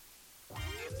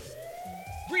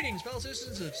Greetings, fellow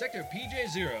citizens of Sector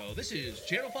PJ0. This is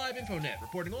Channel 5 InfoNet,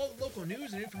 reporting all the local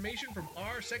news and information from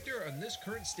our sector on this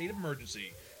current state of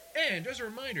emergency. And as a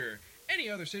reminder, any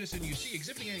other citizen you see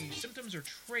exhibiting any symptoms or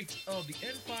traits of the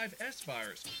N5S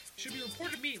virus should be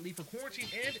reported immediately for quarantine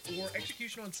and or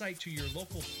execution on site to your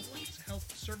local public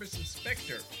health service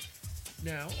inspector.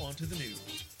 Now, on to the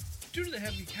news. Due to the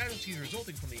heavy casualties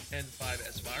resulting from the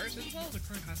N5S virus, as well as the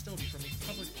current hostility from the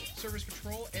Public Service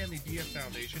Patrol and the DF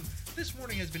Foundation, this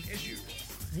warning has been issued.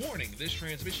 Warning, this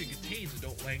transmission contains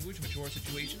adult language, mature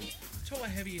situations, TOA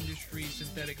heavy industry,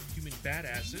 synthetic human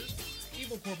badasses,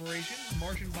 evil corporations,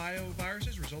 Martian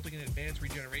bioviruses resulting in advanced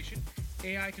regeneration,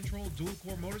 AI-controlled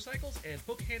dual-core motorcycles, and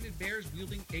hook-handed bears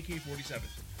wielding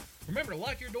AK-47s. Remember to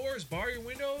lock your doors, bar your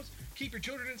windows, keep your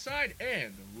children inside,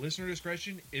 and listener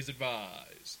discretion is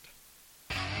advised.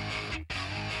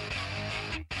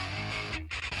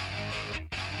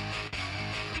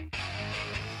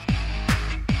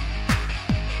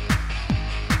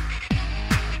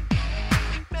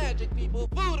 Magic people,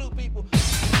 voodoo people.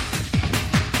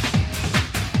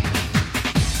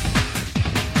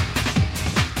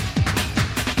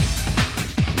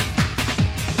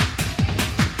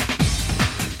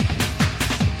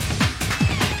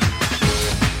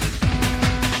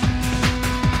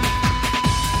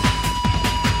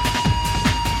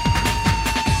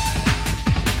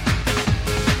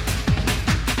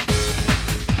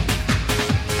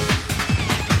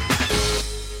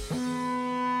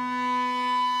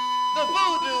 The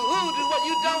voodoo, hoodoo, what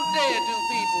you don't dare do,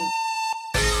 people. The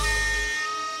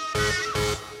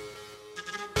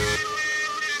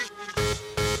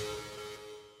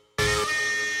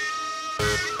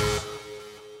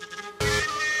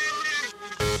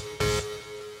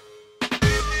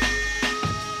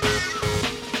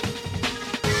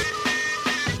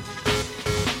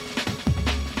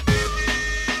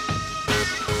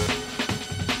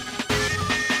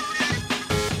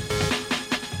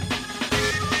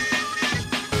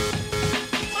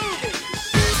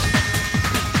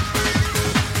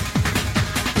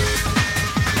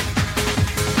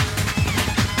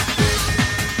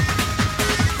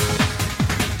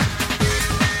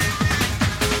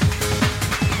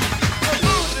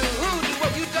voodoo, hoodoo,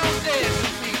 what you don't dare do, people.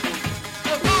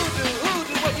 The voodoo,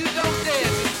 hoodoo, what you don't dare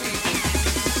do, people.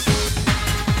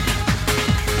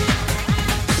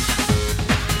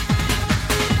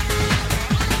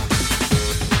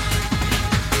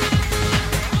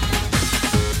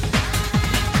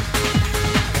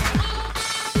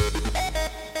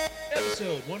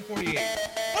 Episode 148.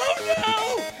 Oh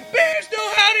no! Bears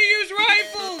know how to use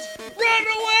rifles! Run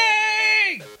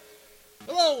away!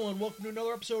 Hello and welcome to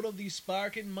another episode of the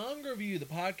Sparkin Manga Review, the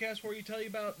podcast where we tell you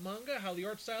about manga, how the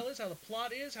art style is, how the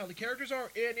plot is, how the characters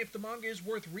are, and if the manga is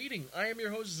worth reading. I am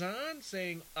your host Zan,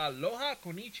 saying aloha,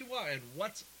 konnichiwa, and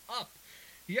what's up?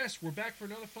 Yes, we're back for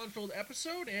another fun-filled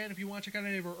episode, and if you want to check out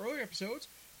any of our earlier episodes,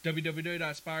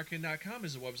 www.sparkin.com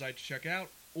is the website to check out,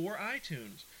 or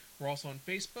iTunes. We're also on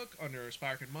Facebook under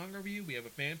Sparkin Manga Review. We have a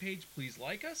fan page. Please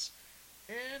like us.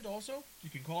 And also,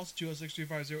 you can call us at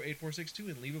 206-350-8462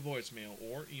 and leave a voicemail,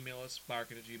 or email us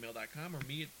sparkin@gmail.com, or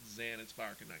me at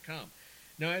zan@sparkin.com.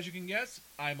 Now, as you can guess,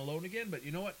 I'm alone again, but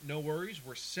you know what? No worries.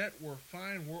 We're set. We're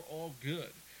fine. We're all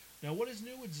good. Now, what is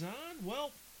new with Zan?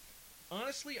 Well,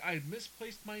 honestly, I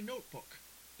misplaced my notebook,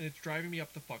 and it's driving me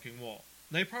up the fucking wall.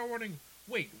 Now, you're probably wondering,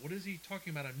 wait, what is he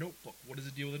talking about a notebook? What is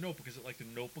the deal with a notebook? Is it like the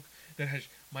notebook that has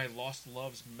my Lost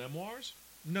Loves memoirs?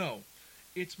 No.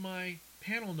 It's my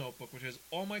panel notebook, which has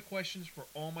all my questions for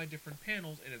all my different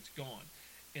panels, and it's gone.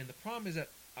 And the problem is that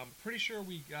I'm pretty sure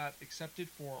we got accepted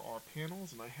for our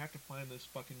panels, and I have to find this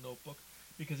fucking notebook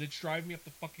because it's driving me up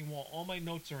the fucking wall. All my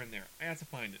notes are in there. I have to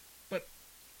find it. But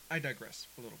I digress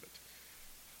a little bit.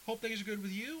 Hope things are good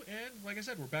with you, and like I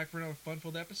said, we're back for another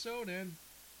fun-filled episode, and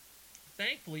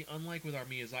thankfully, unlike with our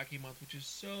Miyazaki month, which is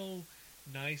so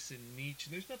nice and niche,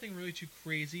 and there's nothing really too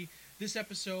crazy, this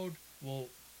episode will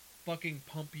fucking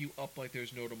pump you up like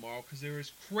there's no tomorrow, because there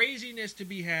is craziness to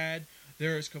be had.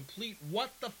 There is complete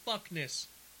what the fuckness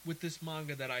with this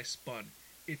manga that I spun.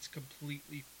 It's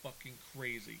completely fucking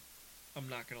crazy. I'm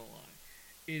not gonna lie.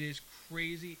 It is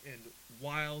crazy and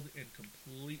wild and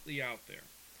completely out there.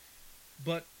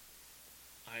 But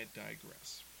I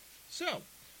digress. So,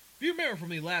 if you remember from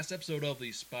the last episode of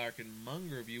the Sparkin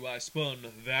Manga Review, I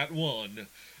spun that one,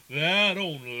 that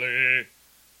only.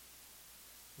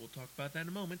 We'll talk about that in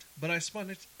a moment. But I spun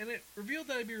it, and it revealed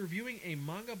that I'd be reviewing a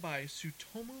manga by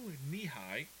Tsutomu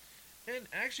Nihai, and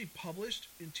actually published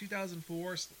in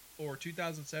 2004 or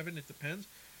 2007, it depends,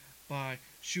 by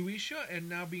Shueisha, and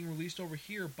now being released over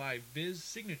here by Viz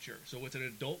Signature. So it's an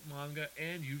adult manga,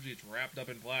 and usually it's wrapped up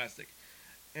in plastic.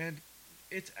 And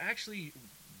it's actually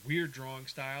weird drawing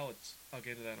style. I'll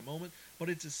get into that in a moment. But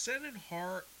it's a seinen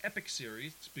horror epic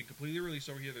series. It's been completely released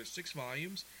over here. There's 6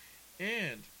 volumes.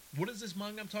 And what is this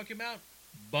manga I'm talking about?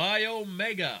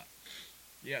 Biomega.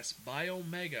 Yes,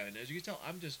 Biomega. And as you can tell,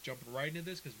 I'm just jumping right into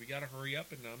this because we gotta hurry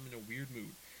up and I'm in a weird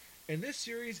mood. And this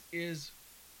series is...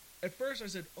 At first I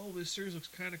said, oh, this series looks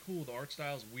kind of cool. The art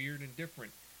style is weird and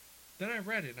different. Then I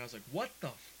read it and I was like, what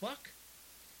the fuck?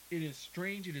 It is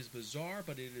strange, it is bizarre,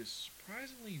 but it is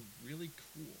surprisingly really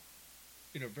cool.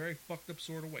 In a very fucked up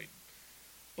sort of way.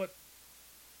 But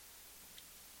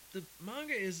the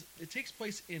manga it takes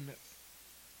place in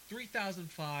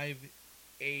 3005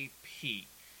 AP.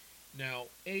 Now,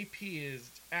 AP is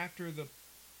after the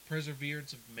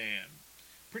perseverance of man.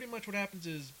 Pretty much what happens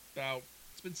is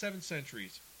it's been 7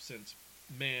 centuries since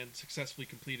man successfully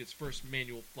completed its first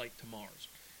manual flight to Mars.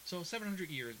 So 700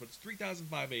 years, but it's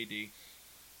 3005 AD.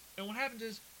 And what happens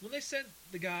is, when they sent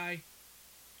the guy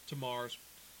to Mars,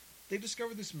 they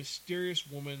discovered this mysterious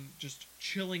woman just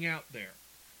chilling out there.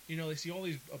 You know, they see all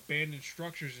these abandoned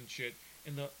structures and shit,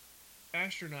 and the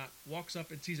astronaut walks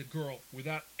up and sees a girl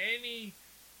without any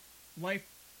life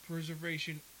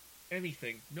preservation,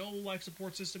 anything. No life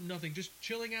support system, nothing. Just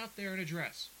chilling out there in a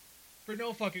dress. For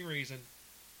no fucking reason.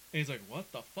 And he's like,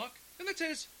 what the fuck? And that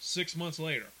says 6 months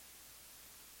later.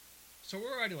 So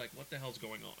we're already like, what the hell's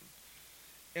going on?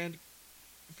 And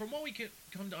from what we can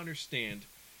come to understand,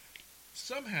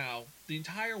 somehow the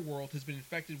entire world has been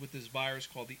infected with this virus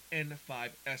called the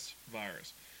N5S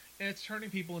virus. And it's turning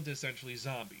people into essentially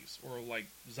zombies, or like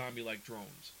zombie-like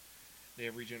drones. They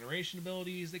have regeneration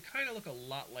abilities. They kind of look a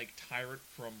lot like Tyrant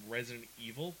from Resident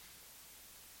Evil.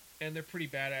 And they're pretty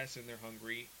badass and they're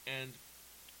hungry. And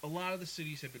a lot of the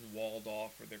cities have been walled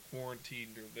off, or they're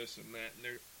quarantined, or this and that. And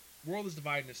their world is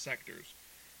divided into sectors.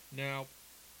 Now,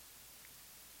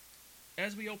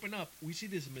 as we open up, we see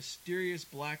this mysterious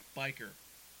black biker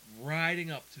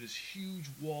riding up to this huge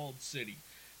walled city.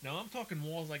 Now, I'm talking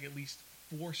walls like at least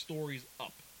 4 stories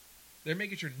up. They're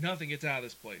making sure nothing gets out of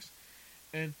this place.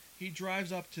 And he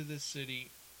drives up to this city,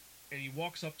 and he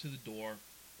walks up to the door,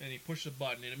 and he pushes a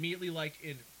button, and immediately, like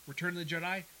in Return of the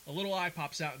Jedi, a little eye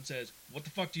pops out and says, what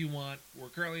the fuck do you want? We're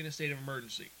currently in a state of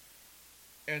emergency.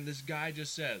 And this guy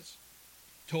just says,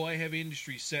 Toei Heavy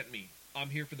Industries sent me. I'm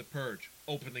here for the purge.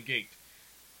 Open the gate.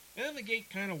 And then the gate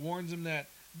kind of warns him that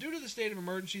due to the state of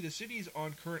emergency, the city is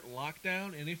on current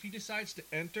lockdown, and if he decides to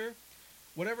enter,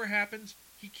 whatever happens,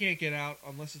 he can't get out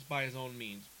unless it's by his own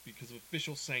means, because of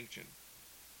official sanction.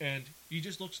 And he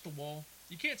just looks at the wall.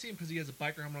 You can't see him because he has a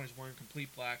biker helmet on, he's wearing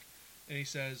complete black, and he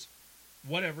says,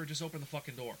 whatever, just open the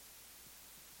fucking door.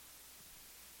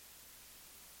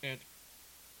 And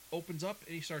opens up,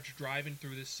 and he starts driving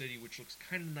through this city, which looks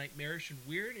kind of nightmarish and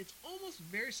weird. It's almost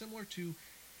very similar to...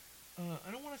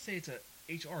 I don't want to say it's a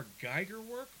H.R. Geiger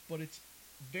work, but it's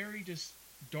very just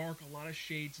dark, a lot of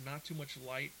shades, not too much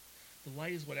light. The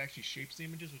light is what actually shapes the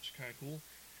images, which is kind of cool.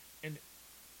 And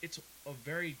it's a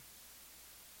very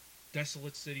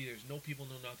desolate city. There's no people,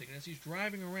 no nothing. And as he's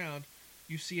driving around,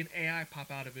 you see an AI pop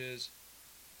out of his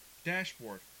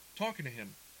dashboard, talking to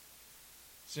him,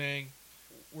 saying,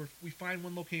 we find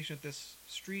one location at this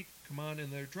street, come on,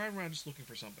 and they're driving around just looking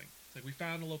for something. It's like, we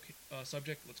found a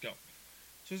subject, let's go.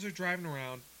 So as they're driving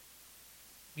around,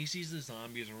 he sees the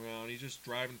zombies around. He's just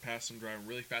driving past them, driving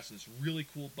really fast in this really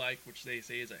cool bike, which they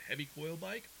say is a heavy coil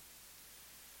bike.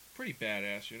 Pretty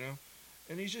badass, you know?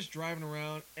 And he's just driving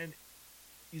around, and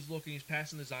he's looking, he's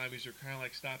passing the zombies. They're kind of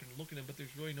like stopping and looking at him, but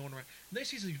there's really no one around. And then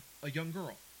he sees a young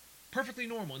girl, perfectly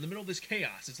normal, in the middle of this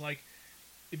chaos. It's like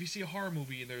if you see a horror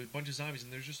movie and there's a bunch of zombies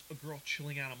and there's just a girl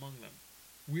chilling out among them.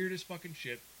 Weird as fucking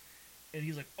shit. And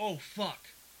he's like, oh, fuck.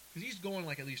 Because he's going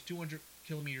like at least 200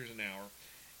 kilometers an hour,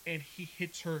 and he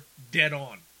hits her dead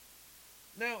on.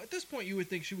 Now, at this point, you would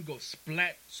think she would go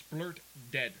splat, splurt,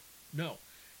 dead. No.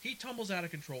 He tumbles out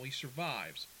of control. He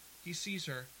survives. He sees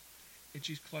her, and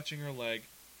she's clutching her leg.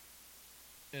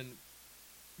 And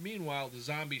meanwhile, the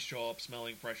zombies show up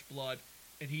smelling fresh blood,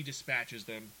 and he dispatches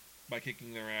them by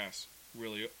kicking their ass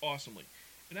really awesomely.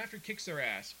 And after he kicks their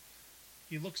ass,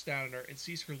 he looks down at her and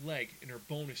sees her leg, and her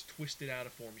bone is twisted out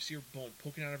of form. You see her bone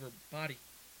poking out of her body,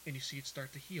 and you see it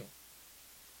start to heal.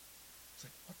 It's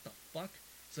like, what the fuck?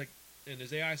 It's like, and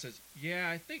his AI says, yeah,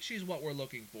 I think she's what we're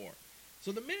looking for.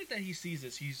 So the minute that he sees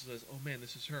this, he says, oh man,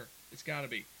 this is her. It's gotta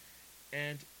be.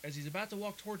 And as he's about to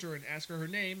walk towards her and ask her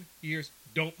name, he hears,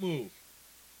 don't move.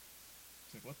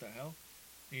 It's like, what the hell?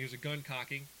 And he hears a gun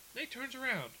cocking. Then he turns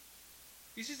around.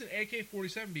 He sees an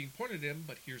AK-47 being pointed at him,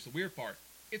 but here's the weird part.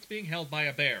 It's being held by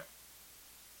a bear.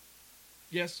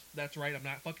 Yes, that's right. I'm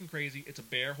not fucking crazy. It's a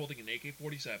bear holding an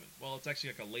AK-47. Well, it's actually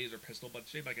like a laser pistol, but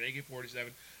shaped like an AK-47,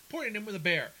 pointing him with a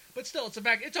bear. But still, it's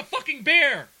a fucking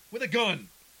bear with a gun.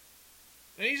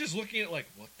 And he's just looking at it like,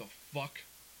 what the fuck?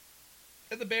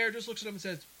 And the bear just looks at him and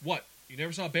says, what? You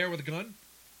never saw a bear with a gun?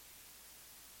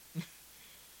 And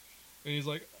he's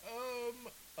like,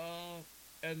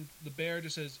 and the bear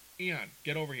just says, Eon,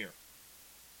 get over here.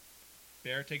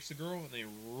 Bear takes the girl and they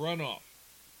run off.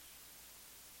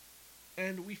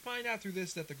 And we find out through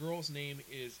this that the girl's name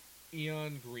is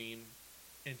Eon Green,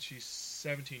 and she's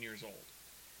 17 years old.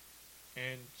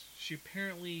 And she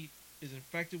apparently is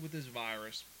infected with this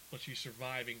virus, but she's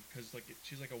surviving because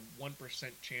she's like a 1%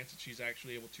 chance that she's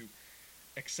actually able to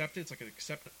accept it. It's like an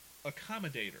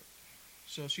accommodator.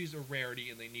 So she's a rarity,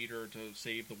 and they need her to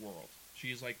save the world.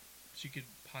 She could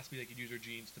possibly use her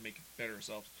genes to make it better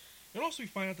herself. And also we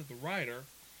find out that the rider,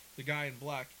 the guy in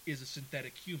black, is a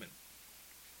synthetic human.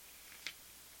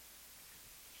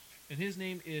 And his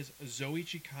name is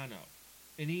Zoichi Kano.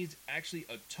 And he's actually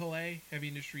a Toei Heavy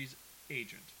Industries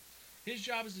agent. His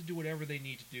job is to do whatever they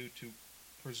need to do to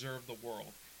preserve the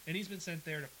world. And he's been sent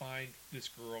there to find this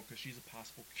girl because she's a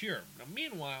possible cure. Now,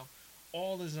 meanwhile,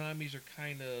 all the zombies are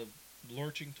kind of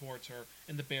lurching towards her,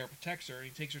 and the bear protects her, and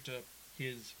he takes her to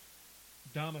his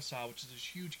domicile, which is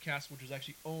this huge castle, which was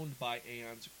actually owned by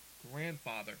Aeon's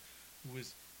grandfather, who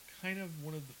was kind of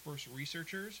one of the first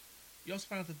researchers. You also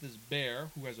found out that this bear,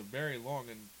 who has a very long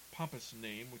and pompous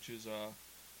name, which is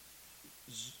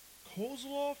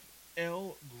Kozlov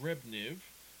L. Grebnev,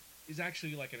 is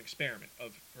actually like an experiment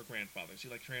of her grandfather's. He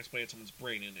transplanted someone's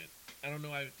brain in it. I don't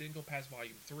know, I didn't go past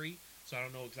volume 3, so I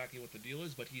don't know exactly what the deal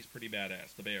is, but he's pretty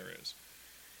badass, the bear is.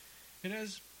 And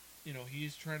as,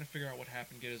 he's trying to figure out what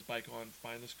happened, get his bike on,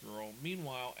 find this girl.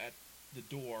 Meanwhile, at the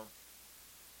door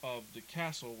of the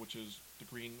castle, which is the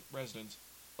Green residence,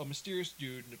 a mysterious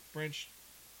dude in a French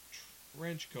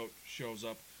trench coat shows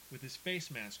up with his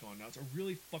face mask on. Now, it's a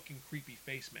really fucking creepy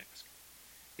face mask.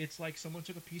 It's like someone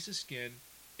took a piece of skin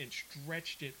and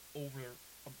stretched it over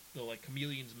the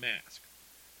chameleon's mask.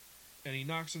 And he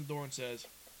knocks on the door and says,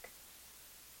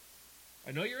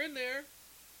 I know you're in there,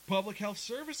 Public Health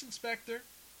Service Inspector.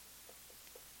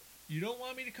 You don't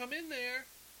want me to come in there.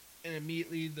 And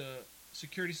immediately the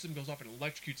security system goes off and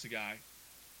electrocutes the guy.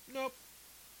 Nope.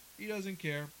 He doesn't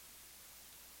care.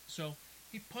 So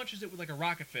he punches it with a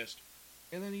rocket fist,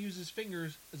 and then he uses his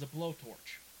fingers as a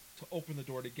blowtorch to open the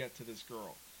door to get to this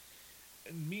girl.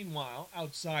 And meanwhile,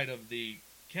 outside of the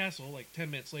castle, 10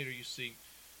 minutes later, you see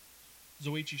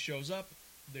Zoichi shows up.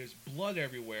 There's blood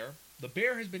everywhere. The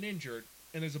bear has been injured,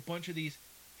 and there's a bunch of these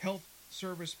health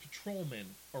service patrolmen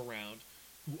around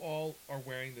who all are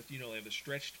wearing they have the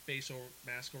stretched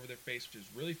mask over their face, which is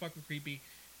really fucking creepy,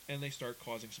 and they start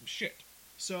causing some shit.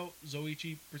 So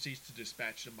Zoichi proceeds to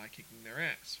dispatch them by kicking their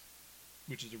ass,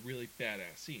 which is a really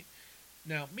badass scene.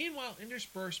 Now, meanwhile,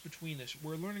 interspersed between this,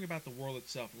 we're learning about the world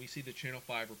itself, and we see the Channel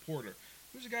 5 reporter,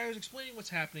 who's a guy who's explaining what's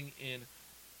happening in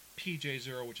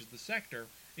PJ0, which is the sector, and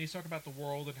he's talking about the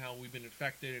world and how we've been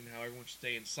infected and how everyone should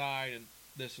stay inside and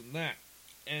this and that.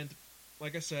 And,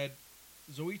 like I said,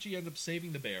 Zoichi ends up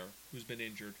saving the bear, who's been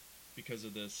injured because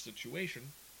of this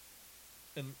situation.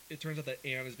 And it turns out that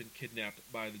Anne has been kidnapped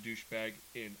by the douchebag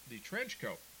in the trench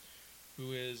coat,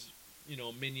 who is,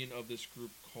 a minion of this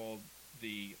group called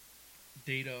the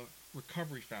Data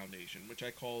Recovery Foundation, which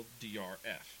I call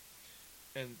DRF.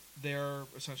 And they're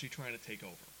essentially trying to take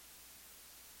over.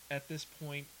 At this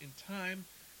point in time,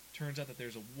 turns out that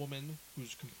there's a woman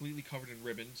who's completely covered in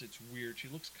ribbons. It's weird. She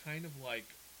looks kind of like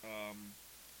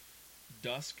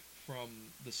Dusk from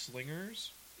The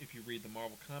Slingers, if you read the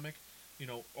Marvel comic.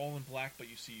 All in black, but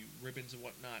you see ribbons and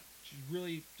whatnot. She's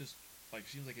really just,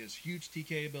 seems like she has huge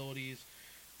TK abilities,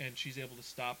 and she's able to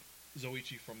stop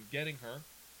Zoichi from getting her,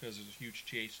 because there's a huge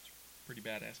chase, pretty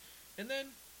badass. And then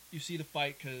you see the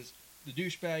fight, because the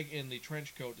douchebag in the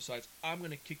trench coat decides, I'm going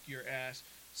to kick your ass,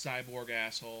 cyborg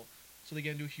asshole. So they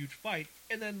get into a huge fight,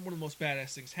 and then one of the most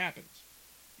badass things happens.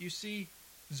 You see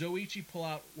Zoichi pull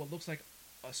out what looks like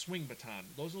a swing baton.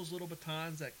 Those little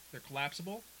batons that they're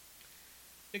collapsible.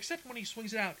 Except when he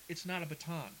swings it out, it's not a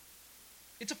baton.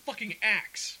 It's a fucking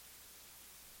axe.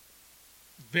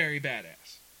 Very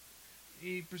badass.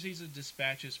 He proceeds to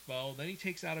dispatch his foe. Then he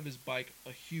takes out of his bike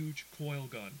a huge coil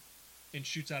gun and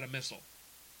shoots out a missile.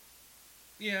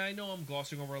 Yeah, I know I'm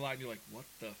glossing over a lot, and you're like, what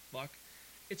the fuck?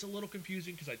 It's a little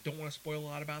confusing because I don't want to spoil a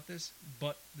lot about this,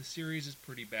 but the series is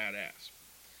pretty badass.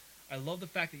 I love the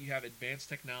fact that you have advanced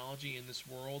technology in this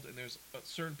world, and there's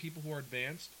certain people who are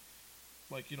advanced.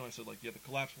 I said, you have the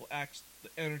collapsible axe, the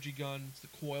energy guns,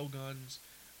 the coil guns,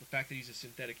 the fact that he's a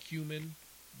synthetic human,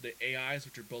 the AIs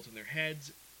which are built in their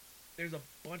heads. there's a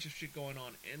bunch of shit going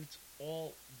on, and it's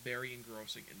all very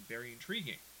engrossing and very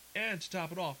intriguing. And to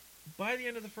top it off, by the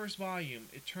end of the first volume,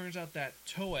 it turns out that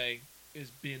Toei is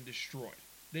being destroyed.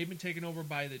 They've been taken over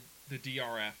by the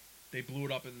DRF. They blew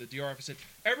it up, and the DRF said,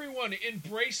 "Everyone,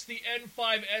 embrace the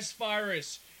N5S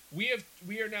virus. We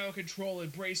are now in control.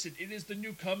 Embrace it. It is the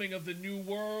new coming of the new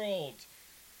world."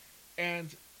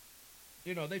 And,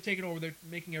 you know, they've taken over. They're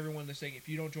making everyone, they're saying, if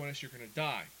you don't join us, you're going to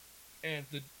die. And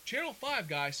the Channel 5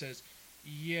 guy says,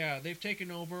 yeah, they've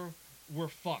taken over. We're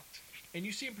fucked. And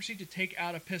you see him proceed to take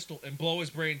out a pistol and blow his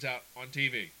brains out on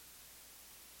TV.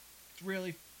 It's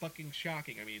really fucking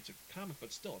shocking. I mean, it's a comic,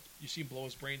 but still, you see him blow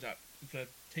his brains out instead of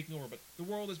taking over. But the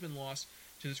world has been lost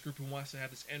to this group who wants to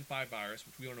have this N5 virus,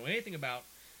 which we don't know anything about,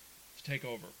 to take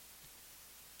over.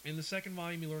 In the second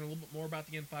volume, you learn a little bit more about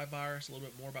the N5 virus, a little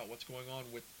bit more about what's going on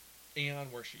with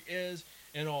Aeon, where she is,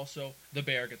 and also the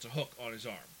bear gets a hook on his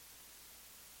arm.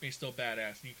 He's still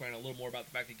badass, and you find a little more about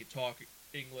the fact that he can talk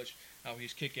English, how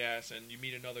he's kick-ass, and you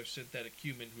meet another synthetic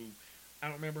human who, I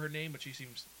don't remember her name, but she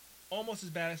seems almost as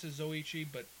badass as Zoichi,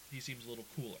 but he seems a little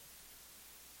cooler.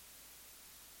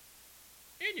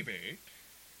 Anyway,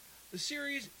 the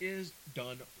series is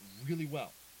done really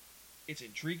well. It's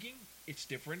intriguing, it's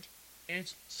different, and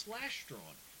it's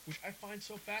slash-drawn, which I find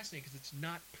so fascinating because it's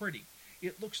not pretty.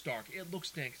 It looks dark, it looks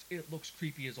dank, it looks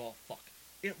creepy as all fuck.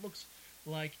 It looks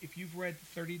like if you've read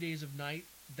 30 Days of Night,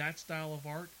 that style of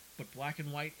art, but black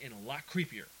and white and a lot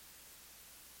creepier.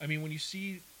 I mean, when you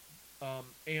see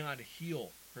Aeon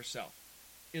heal herself,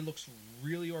 it looks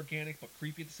really organic but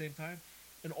creepy at the same time.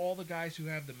 And all the guys who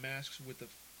have the masks with the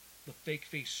fake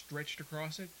face stretched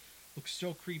across it look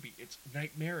so creepy. It's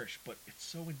nightmarish, but it's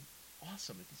so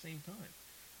awesome at the same time.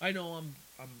 I know I'm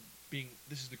being,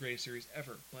 this is the greatest series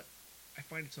ever, but I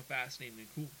find it so fascinating and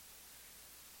cool.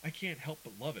 I can't help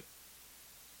but love it.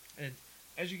 And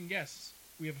as you can guess,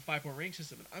 we have a 5-point rank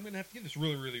system, and I'm going to have to give this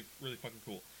really, really, really fucking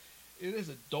cool. It is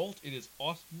adult, it is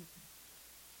awesome.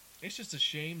 It's just a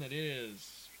shame that it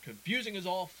is confusing as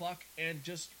all fuck and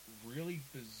just really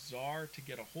bizarre to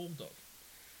get a hold of.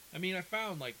 I mean, I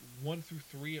found like 1 through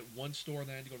 3 at one store, and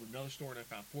then I had to go to another store, and I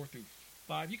found 4 through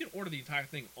 5. You can order the entire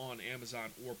thing on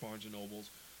Amazon or Barnes & Nobles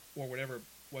or whatever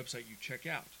website you check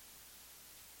out.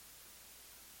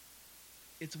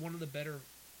 It's one of the better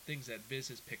things that Viz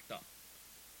has picked up.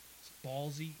 It's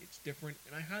ballsy, it's different,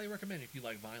 and I highly recommend it if you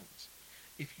like violence.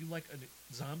 If you like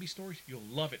zombie stories, you'll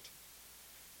love it.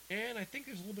 And I think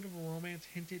there's a little bit of a romance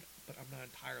hinted, but I'm not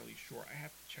entirely sure. I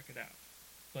have to check it out.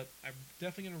 But I'm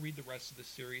definitely going to read the rest of this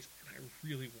series, and I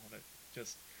really want to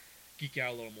just geek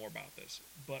out a little more about this.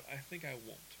 But I think I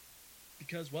won't.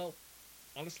 Because, well,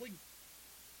 honestly,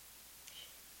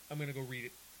 I'm going to go read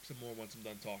it some more once I'm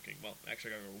done talking. Well,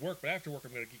 actually I gotta go to work, but after work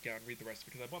I'm going to geek out and read the rest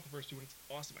because I bought the first 2 and it's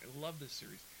awesome. I love this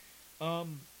series.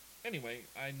 Anyway,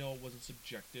 I know it wasn't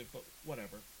subjective, but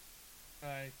whatever.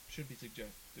 I should be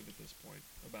subjective at this point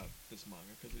about this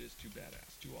manga because it is too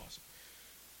badass, too awesome.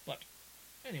 But,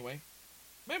 anyway,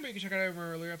 remember you can check out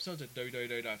our earlier episodes at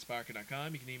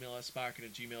www.sparkin.com. You can email us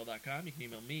sparkin@gmail.com. You can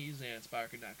email me,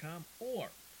 zansparkin.com, or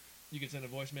you can send a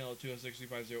voicemail at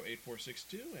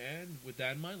 206-350-8462. And with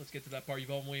that in mind, let's get to that part you've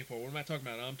all been waiting for. What am I talking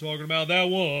about? I'm talking about that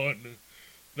one.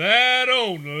 That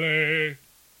only.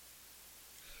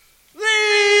 The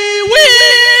Wheel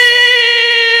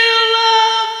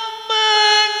of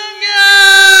Manga!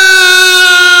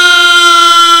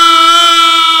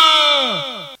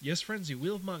 Yes, friends, the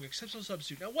Wheel of Manga, exceptional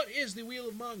substitute. Now, what is the Wheel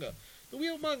of Manga? The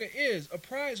Wheel of Manga is a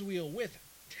prize wheel with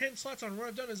 10 slots on. What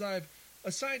I've done is I've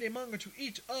assigned a manga to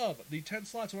each of the 10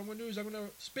 slots. What I'm going to do is I'm going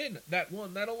to spin that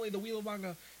one, that only, the Wheel of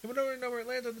Manga, and whatever number it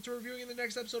lands on, that's reviewing in the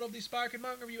next episode of the Sparkin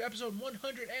Manga Review, episode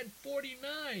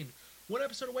 149. One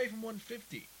episode away from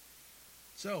 150.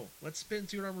 So, let's spin and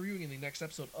see what I'm reviewing in the next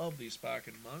episode of the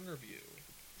Sparkin Manga Review.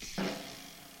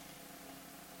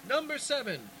 Number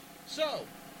 7. So,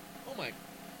 oh my,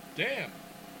 damn.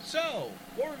 So,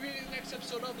 what we're reviewing in the next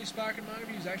episode of the Sparkin Manga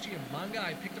Review is actually a manga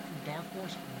I picked up from Dark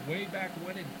Horse way back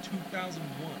when in 2001.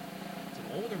 It's an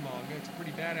older manga. It's a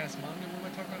pretty badass manga. What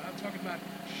am I talking about? I'm talking about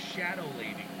Shadow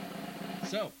Lady.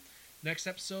 So, next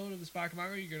episode of the Sparkin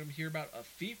Manga, you're going to hear about a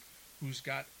thief who's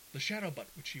got the shadow butt,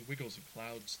 which he wiggles and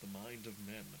clouds the mind of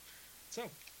men.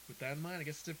 So, with that in mind, I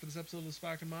guess that's it for this episode of the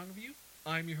Sparkin Manga Review.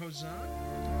 I'm your host,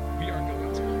 Zahn. We are going